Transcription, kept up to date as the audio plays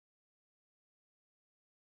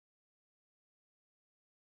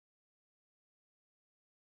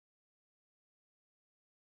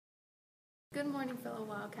Good morning, fellow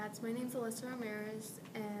Wildcats. My name is Alyssa Ramirez,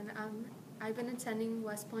 and I've been attending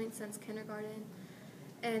West Point since kindergarten.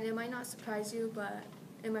 And it might not surprise you, but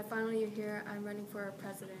in my final year here, I'm running for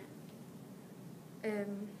president.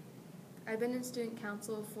 I've been in student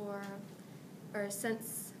council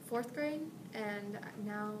since 4th grade, and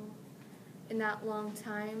now in that long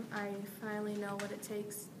time, I finally know what it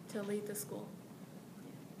takes to lead the school.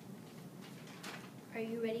 Are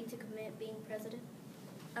you ready to commit being president?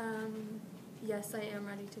 Yes, I am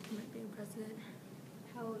ready to commit being president.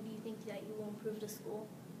 How do you think that you will improve the school?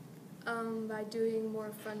 By doing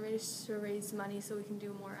more fundraisers to raise money so we can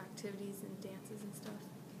do more activities and dances and stuff.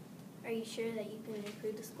 Are you sure that you can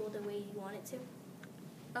improve the school the way you want it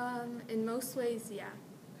to? In most ways, yeah.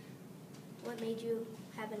 What made you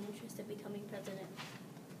have an interest in becoming president?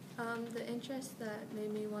 The interest that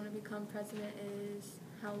made me want to become president is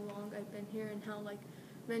how long I've been here and how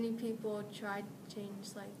many people tried change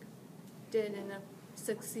did and have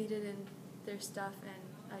succeeded in their stuff,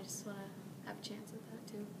 and I just want to have a chance at that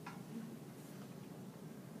too.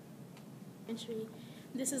 Entry.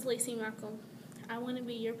 This is Lacey Malcolm. I want to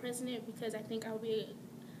be your president because I think I'll be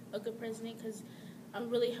a good president because I'm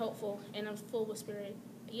really helpful and I'm full with spirit.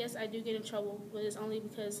 Yes, I do get in trouble, but it's only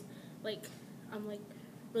because I'm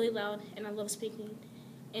really loud and I love speaking.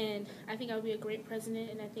 And I think I'll be a great president,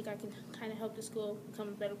 and I think I can kind of help the school become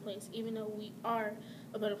a better place, even though we are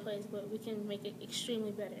a better place, but we can make it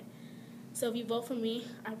extremely better. So if you vote for me,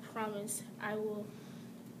 I promise I will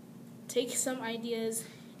take some ideas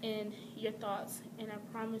and your thoughts, and I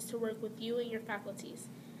promise to work with you and your faculties.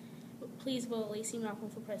 But please vote Lacey Malcolm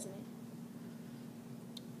for president.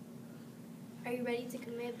 Are you ready to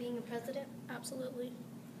commit being a president? Absolutely.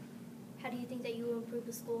 How do you think that you will improve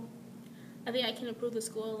the school? I think I can improve the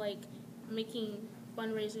school, making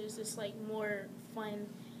fundraisers just more fun.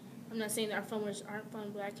 I'm not saying that our fundraisers aren't fun,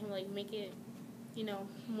 but I can make it,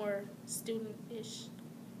 more student-ish.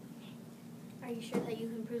 Are you sure that you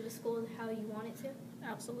can improve the school how you want it to?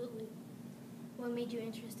 Absolutely. What made you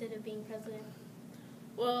interested in being president?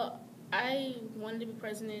 Well, I wanted to be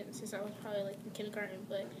president since I was probably in kindergarten,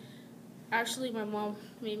 but actually my mom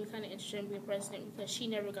made me kind of interested in being president because she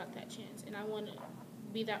never got that chance, and I want to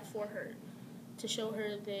be that for her, to show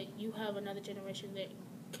her that you have another generation that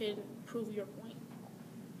can prove your point.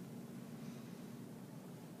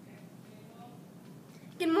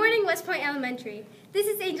 Good morning, West Point Elementary. This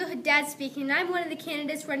is Angel Haddad speaking, and I'm one of the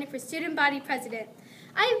candidates running for student body president.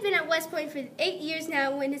 I have been at West Point for 8 years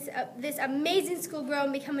now, when this amazing school grow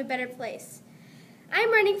and become a better place.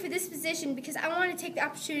 I'm running for this position because I want to take the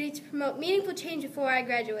opportunity to promote meaningful change before I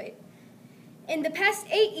graduate. In the past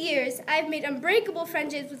 8 years, I've made unbreakable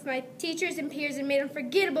friendships with my teachers and peers and made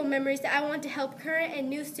unforgettable memories that I want to help current and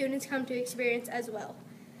new students come to experience as well.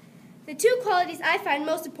 The two qualities I find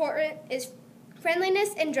most important is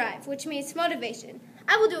friendliness and drive, which means motivation.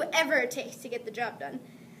 I will do whatever it takes to get the job done.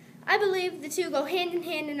 I believe the two go hand in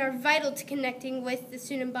hand and are vital to connecting with the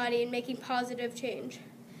student body and making positive change.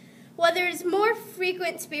 Whether it's more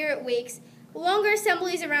frequent spirit weeks, longer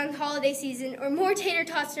assemblies around holiday season, or more tater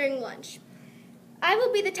tots during lunch, I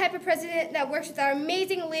will be the type of president that works with our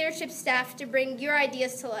amazing leadership staff to bring your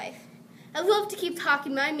ideas to life. I love to keep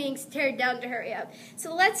talking my meetings teared down to hurry up.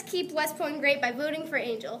 So let's keep West Point great by voting for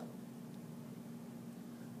Angel.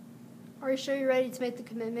 Are you sure you're ready to make the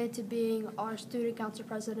commitment to being our student council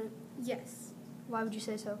president? Yes. Why would you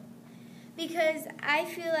say so? Because I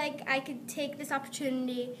feel like I could take this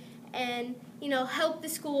opportunity and, help the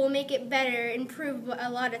school, make it better, improve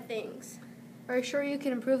a lot of things. Are you sure you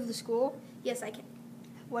can improve the school? Yes, I can.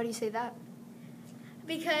 Why do you say that?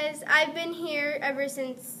 Because I've been here ever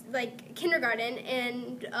since kindergarten,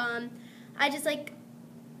 and I just I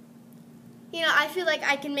feel like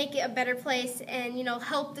I can make it a better place and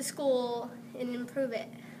help the school and improve it.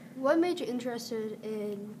 What made you interested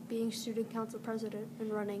in being student council president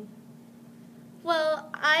and running? Well,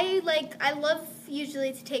 I love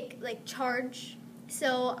usually to take charge,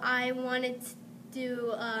 so I wanted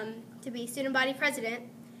to be student body president,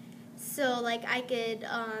 so I could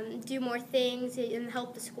do more things and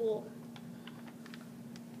help the school.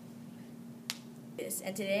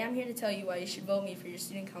 And today I'm here to tell you why you should vote me for your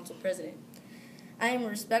student council president. I am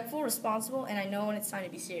respectful, responsible, and I know when it's time to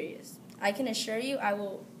be serious. I can assure you I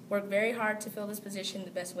will work very hard to fill this position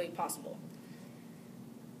the best way possible.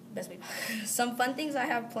 Some fun things I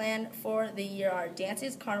have planned for the year are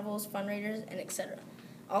dances, carnivals, fundraisers, and etc.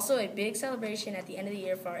 Also a big celebration at the end of the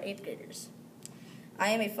year for our 8th graders. I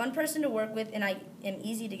am a fun person to work with, and I am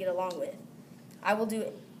easy to get along with. I will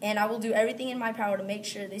do everything in my power to make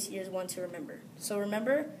sure this year is one to remember. So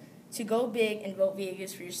remember to go big and vote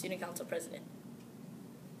Vegas for your student council president.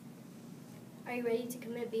 Are you ready to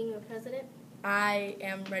commit being a president? I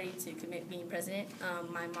am ready to commit being president.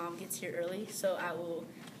 My mom gets here early, so I will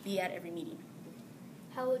be at every meeting.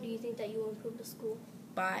 How do you think that you will improve the school?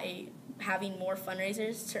 By having more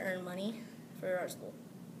fundraisers to earn money for our school.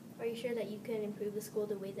 Are you sure that you can improve the school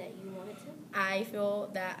the way that you want it to? I feel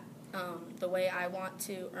that the way I want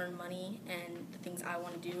to earn money and the things I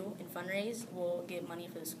want to do and fundraise will get money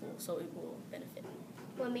for the school, so it will benefit.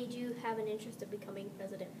 What made you have an interest in becoming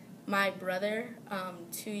president? My brother,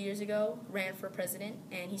 2 years ago, ran for president,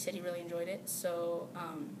 and he said he really enjoyed it, so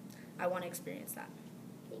I want to experience that.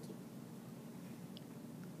 Thank you.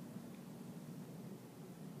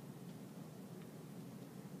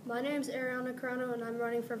 My name's Ariana Carano, and I'm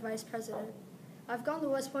running for vice president. I've gone to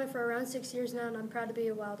West Point for around 6 years now, and I'm proud to be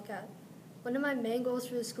a Wildcat. One of my main goals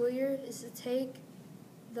for the school year is to take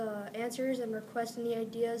the answers and request any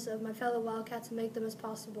ideas of my fellow Wildcats and make them as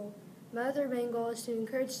possible. My other main goal is to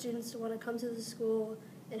encourage students to want to come to the school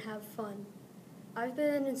and have fun. I've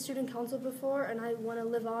been in student council before, and I want to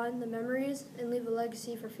live on the memories and leave a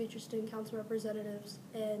legacy for future student council representatives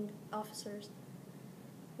and officers.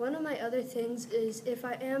 One of my other things is if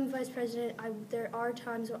I am vice president, there are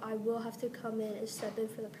times where I will have to come in and step in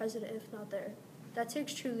for the president if not there. That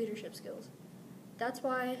takes true leadership skills. That's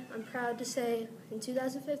why I'm proud to say in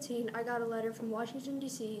 2015 I got a letter from Washington,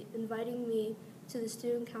 D.C. inviting me to the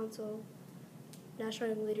Student Council National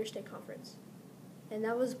Young Leaders Day Conference. And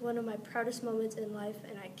that was one of my proudest moments in life,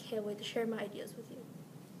 and I can't wait to share my ideas with you.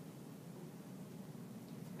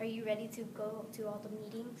 Are you ready to go to all the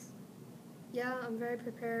meetings? Yeah, I'm very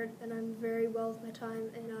prepared, and I'm very well with my time,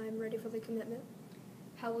 and I'm ready for the commitment.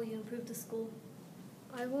 How will you improve the school?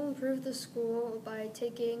 I will improve the school by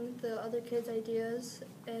taking the other kids' ideas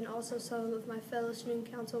and also some of my fellow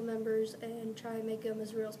student council members and try and make them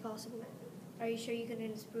as real as possible. Are you sure you can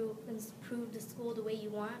improve the school the way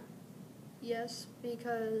you want? Yes,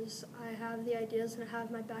 because I have the ideas and I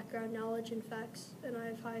have my background knowledge and facts, and I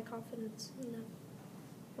have high confidence in them.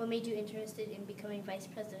 What made you interested in becoming vice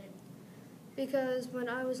president? Because when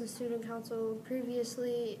I was in student council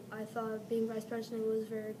previously, I thought being vice president was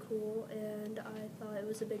very cool, and I thought it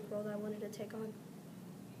was a big role that I wanted to take on.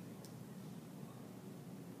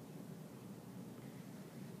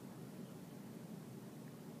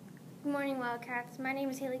 Good morning, Wildcats. My name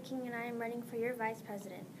is Haley King, and I am running for your vice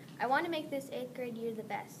president. I want to make this 8th grade year the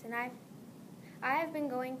best, and I have been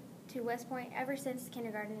going to West Point ever since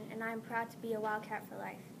kindergarten, and I am proud to be a Wildcat for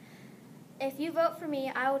life. If you vote for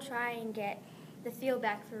me, I will try and get the field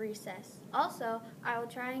back for recess. Also, I will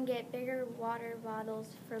try and get bigger water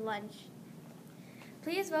bottles for lunch.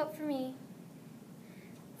 Please vote for me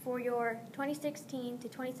for your 2016 to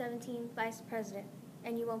 2017 vice president,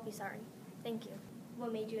 and you won't be sorry. Thank you.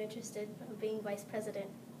 What made you interested in being vice president?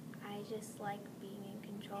 I just like being in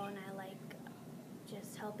control, and I like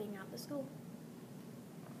just helping out the school.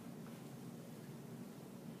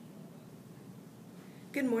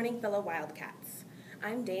 Good morning, fellow Wildcats.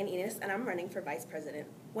 I'm Dan Enos, and I'm running for vice president.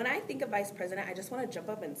 When I think of vice president, I just want to jump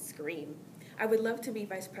up and scream. I would love to be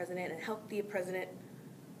vice president and help the president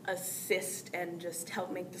assist and just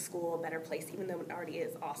help make the school a better place, even though it already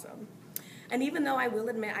is awesome. And even though I will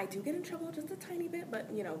admit I do get in trouble just a tiny bit, but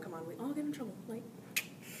come on, we all get in trouble.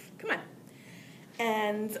 Come on.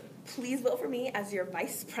 And please vote for me as your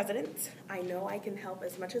vice president. I know I can help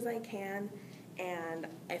as much as I can, and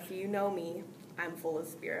if you know me, I'm full of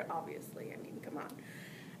spirit, obviously. I mean, come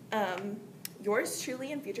on. Yours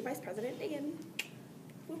truly and future vice president, Dan.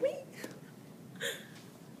 Woo-wee.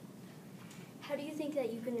 How do you think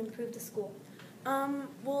that you can improve the school?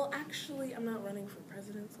 Well, actually, I'm not running for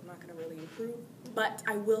president, so I'm not going to really improve. But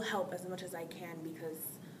I will help as much as I can because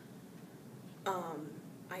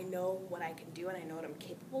I know what I can do and I know what I'm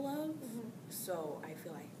capable of. Mm-hmm. So I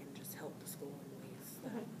feel like I can just help the school in ways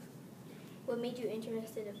that... What made you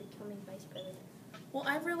interested in becoming vice president? Well,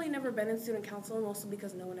 I've really never been in student council, mostly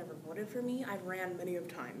because no one ever voted for me. I've ran many of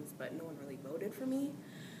times, but no one really voted for me.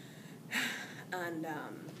 And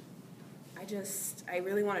I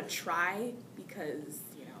really want to try because,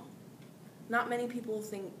 not many people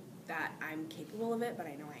think that I'm capable of it, but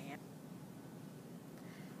I know I am.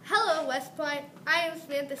 Hello, West Point. I am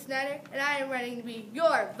Samantha Snyder, and I am running to be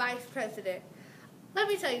your vice president. Let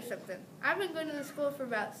me tell you something. I've been going to the school for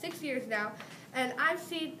about 6 years now, and I've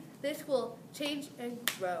seen this school change and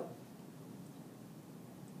grow.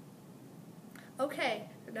 Okay,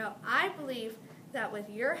 now I believe that with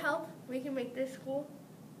your help, we can make this school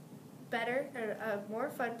better and a more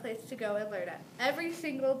fun place to go and learn at every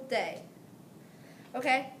single day.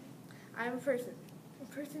 Okay? I'm a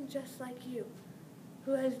person just like you,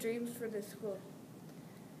 who has dreams for this school.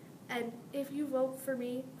 And if you vote for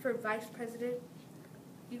me for vice president,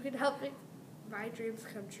 you can help make my dreams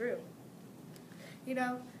come true. You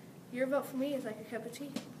know, your vote for me is like a cup of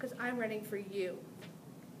tea because I'm running for you.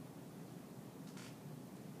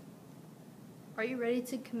 Are you ready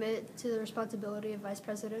to commit to the responsibility of vice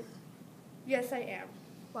president? Yes, I am.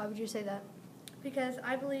 Why would you say that? Because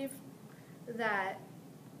I believe that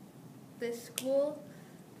this school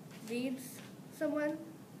needs someone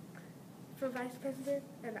for vice president,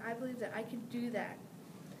 and I believe that I can do that.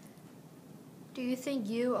 Do you think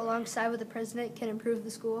you, alongside with the president, can improve the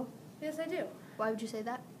school? Yes, I do. Why would you say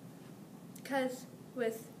that? Because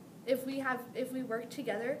if we work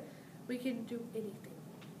together, we can do anything.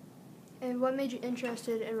 And what made you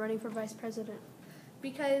interested in running for vice president?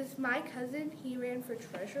 Because my cousin, he ran for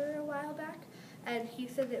treasurer a while back, and he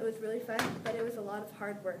said that it was really fun, but it was a lot of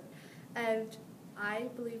hard work. And I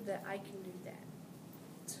believe that I can do that.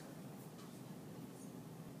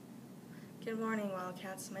 Good morning,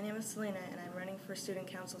 Wildcats. My name is Selena, and I'm running for Student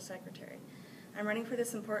Council Secretary. I'm running for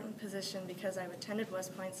this important position because I've attended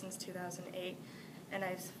West Point since 2008, and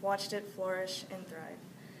I've watched it flourish and thrive.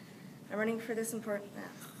 I'm running for this important...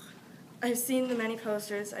 I've seen the many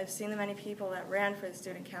posters, I've seen the many people that ran for the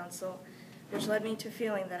Student Council, which led me to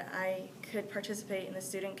feeling that I could participate in the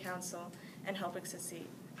Student Council and help it succeed.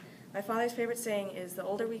 My father's favorite saying is, the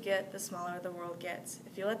older we get, the smaller the world gets.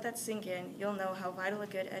 If you let that sink in, you'll know how vital a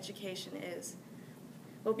good education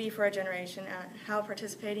will be for our generation, and how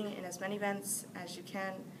participating in as many events as you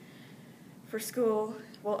can for school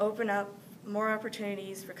will open up more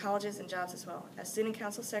opportunities for colleges and jobs as well. As Student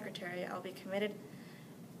Council Secretary, I'll be committed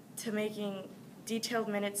to making detailed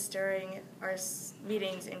minutes during our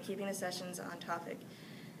meetings and keeping the sessions on topic,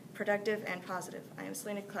 productive and positive. I am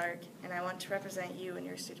Selena Clark, and I want to represent you in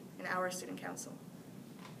our Student Council.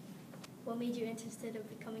 What made you interested in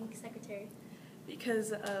becoming secretary?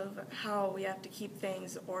 Because of how we have to keep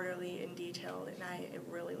things orderly and detailed, and I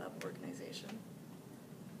really love organization.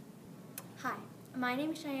 Hi, my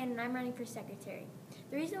name is Cheyenne and I'm running for secretary.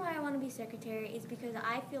 The reason why I want to be secretary is because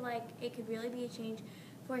I feel like it could really be a change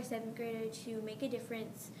for a 7th grader to make a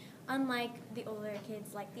difference, unlike the older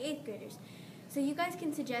kids like the 8th graders. So you guys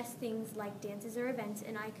can suggest things like dances or events,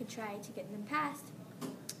 and I could try to get them passed.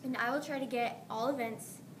 And I will try to get all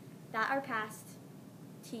events that are passed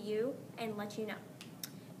to you and let you know.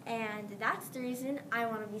 And that's the reason I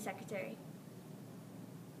want to be secretary.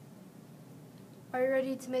 Are you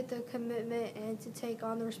ready to make the commitment and to take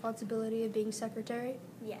on the responsibility of being secretary?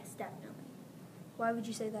 Yes, definitely. Why would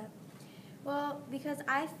you say that? Well, because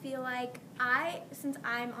I feel like since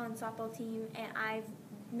I'm on softball team and I've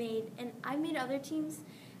made other teams,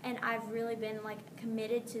 and I've really been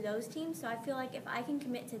committed to those teams, so I feel like if I can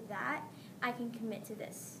commit to that, I can commit to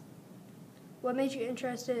this. What made you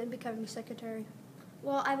interested in becoming secretary?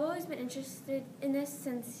 Well, I've always been interested in this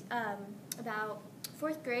since about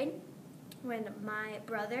 4th grade, when my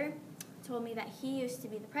brother told me that he used to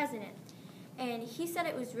be the president. And he said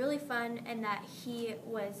it was really fun and that he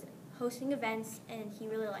was hosting events and he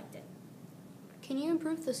really liked it. Can you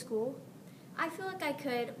improve the school? I feel like I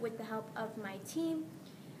could with the help of my team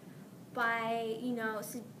by,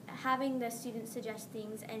 having the students suggest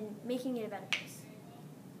things and making it a better place.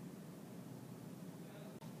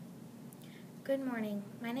 Good morning.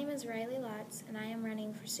 My name is Riley Lotz, and I am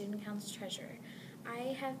running for Student Council Treasurer.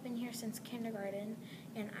 I have been here since kindergarten,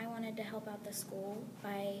 and I wanted to help out the school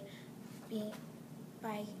by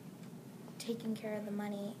taking care of the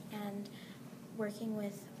money and working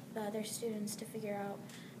with the other students to figure out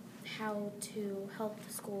how to help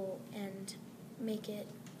the school and make it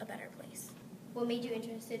a better place. What made you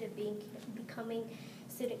interested in becoming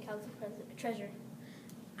student council treasurer?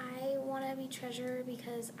 I want to be treasurer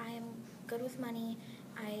because I am good with money,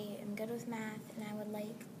 I am good with math, and I would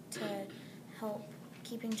like to help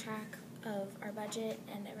keeping track of our budget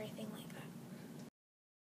and everything like that.